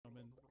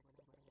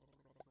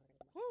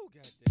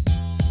goddamn.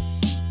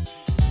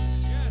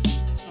 Yes.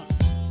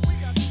 We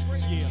got the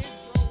greatest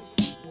intros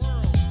in the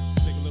world.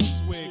 Take a little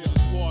swig of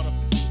this water.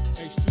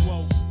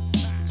 H2O.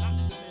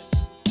 Optimist.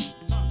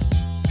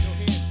 Your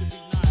head should be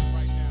nodding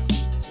right now.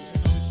 'Cause you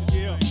know this shit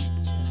Yeah.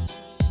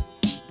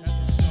 That's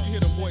for sure. You hear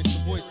the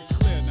voice is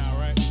clear now,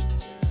 right?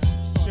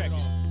 Check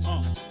it.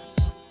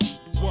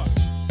 What?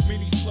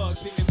 Mini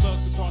slugs hitting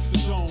lugs across the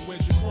dome.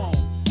 Where's your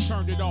chrome?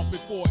 Turned it off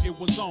before it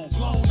was on.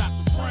 Blown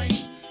out the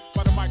frame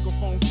by the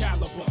microphone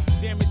caliber.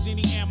 Damage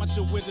any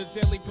amateur with a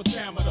deadly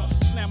pentameter.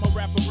 Slam a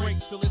rapper break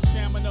till his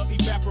stamina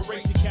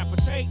evaporate.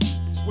 Decapitate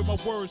with my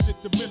words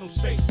at the mental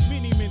state.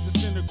 Many men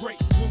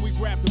disintegrate when we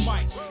grab the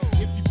mic.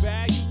 If you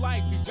value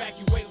life,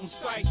 evacuate on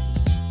sight.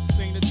 This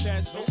ain't a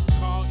test.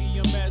 Call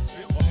EMS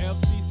or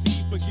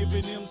FCC for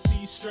giving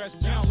MC stress.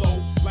 Down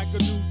low like a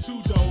new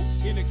two-door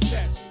in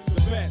excess.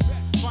 The best.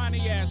 Find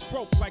the ass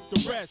broke like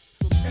the rest.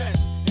 So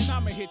test. And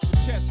I'ma hit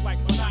your chest like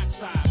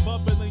monoxide.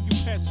 Bubbling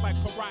you pest like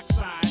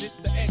peroxide. It's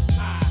the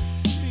XI.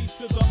 T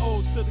to the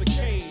O to the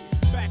K.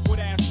 Backward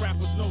ass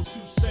rappers know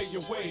to stay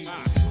away.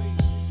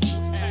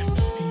 Ask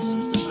MCs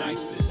who's the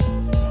nicest.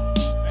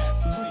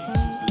 Ask MCs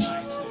who's the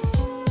nicest.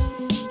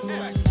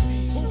 Ask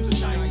MCs who's the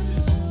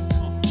nicest.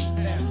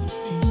 Ask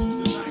MCs who's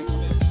the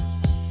nicest.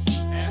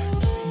 Ask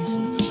MCs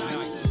who's the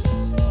nicest.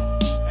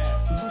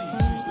 Ask MCs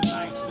who's the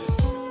nicest.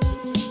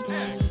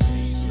 Ask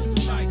MCs who's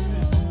the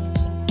nicest.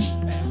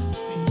 Ask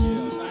MCs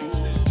who's the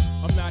nicest.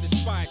 I'm not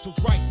inspired to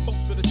write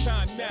most of the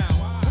time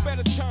now. No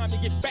better time to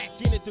get back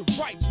in it than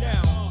right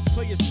now.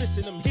 Players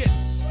missing them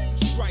hits,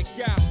 strike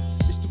out.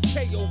 It's the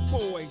KO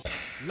boys.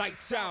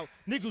 Lights out.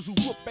 Niggas who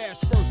whoop ass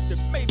first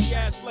and maybe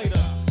ass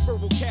later.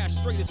 Verbal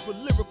castrators for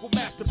lyrical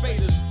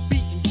masturbators.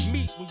 Beating your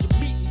meat when you're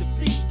meeting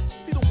defeat.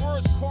 See the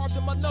words carved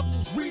in my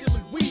knuckles, read them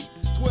and weep.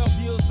 12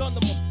 years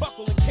under my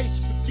buckle in case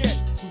you forget.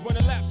 We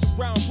running laps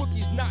around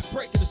rookies not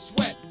breaking a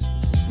sweat.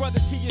 When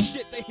brothers hear your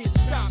shit, they hit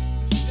stop,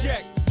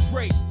 check,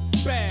 break,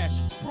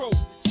 bash, broke,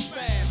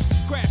 smash,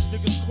 crash.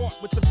 Niggas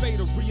caught with the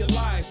Vader,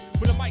 realize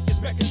when the mic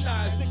is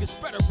mechanized, niggas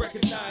better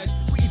recognize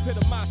we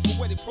epitomize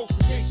poetic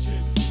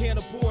procreation. Can't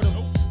afford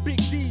them. Big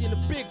D and the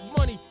big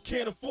money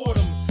can't afford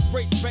them.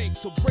 Break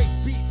banks or break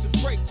beats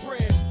and break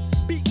bread.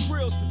 Beat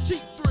grills for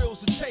cheap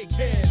thrills and take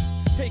heads.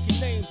 Taking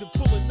names and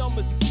pulling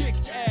numbers and kick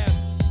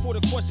ass. Before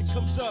the question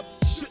comes up,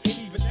 you shouldn't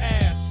even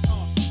ask.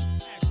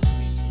 Ask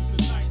MCs who's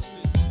the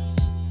nicest.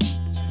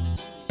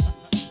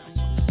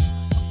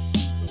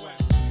 So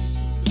ask MCs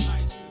who's the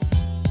nicest.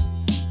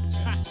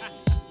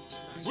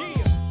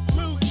 Yeah,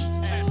 Roots.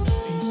 Ask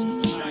MCs who's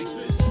the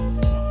nicest.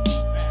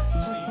 Ask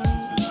MCs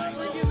who's the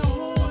nicest. Bring in the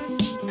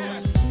horns.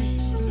 Ask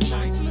MCs who's the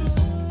nicest.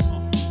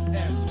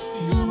 Ask MCs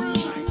who's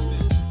the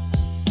nicest.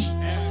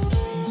 Ask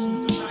MCs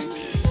who's the nicest.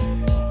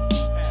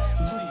 Ask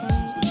MCs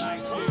who's the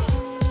nicest.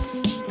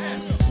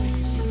 Ask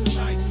MCs who's the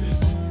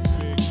nicest.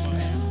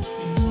 Ask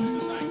MCs who's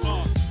the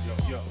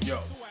nicest.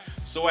 Yo.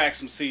 So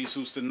ask MCs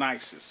who's the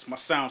nicest. My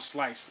sound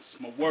slices,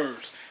 my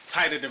words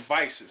tighter than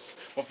vices.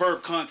 My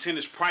verb content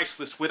is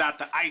priceless without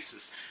the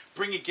ISIS.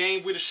 Bring a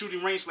game with a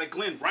shooting range like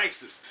Glenn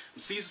Rice's.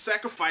 MCs are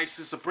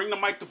sacrifices, I bring the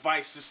mic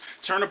devices.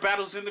 Turn the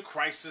battles into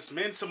crisis,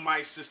 men to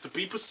mices. To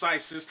be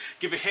precises,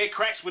 give it head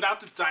cracks without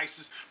the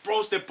dices.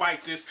 Bros that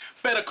bite this,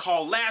 better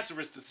call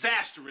Lazarus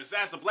disastrous.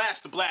 As a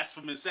blast, the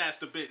blasphemous, as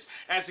the bits.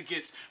 As it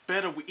gets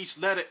better with each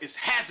letter, it's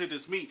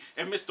hazardous. Me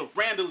and Mr.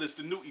 Randall is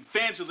the new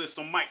evangelist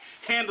on mic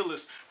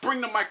handlers. Bring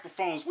the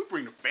microphones, we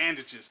bring the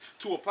bandages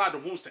to apply the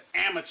wounds to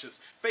amateurs.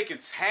 Fake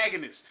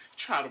antagonists,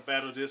 try to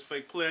battle this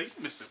fake player, you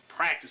missing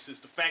practices.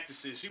 The fact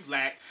is you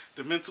lack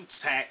the mental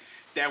tact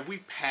that we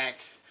pack,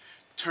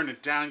 turning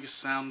down your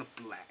sound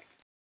to black.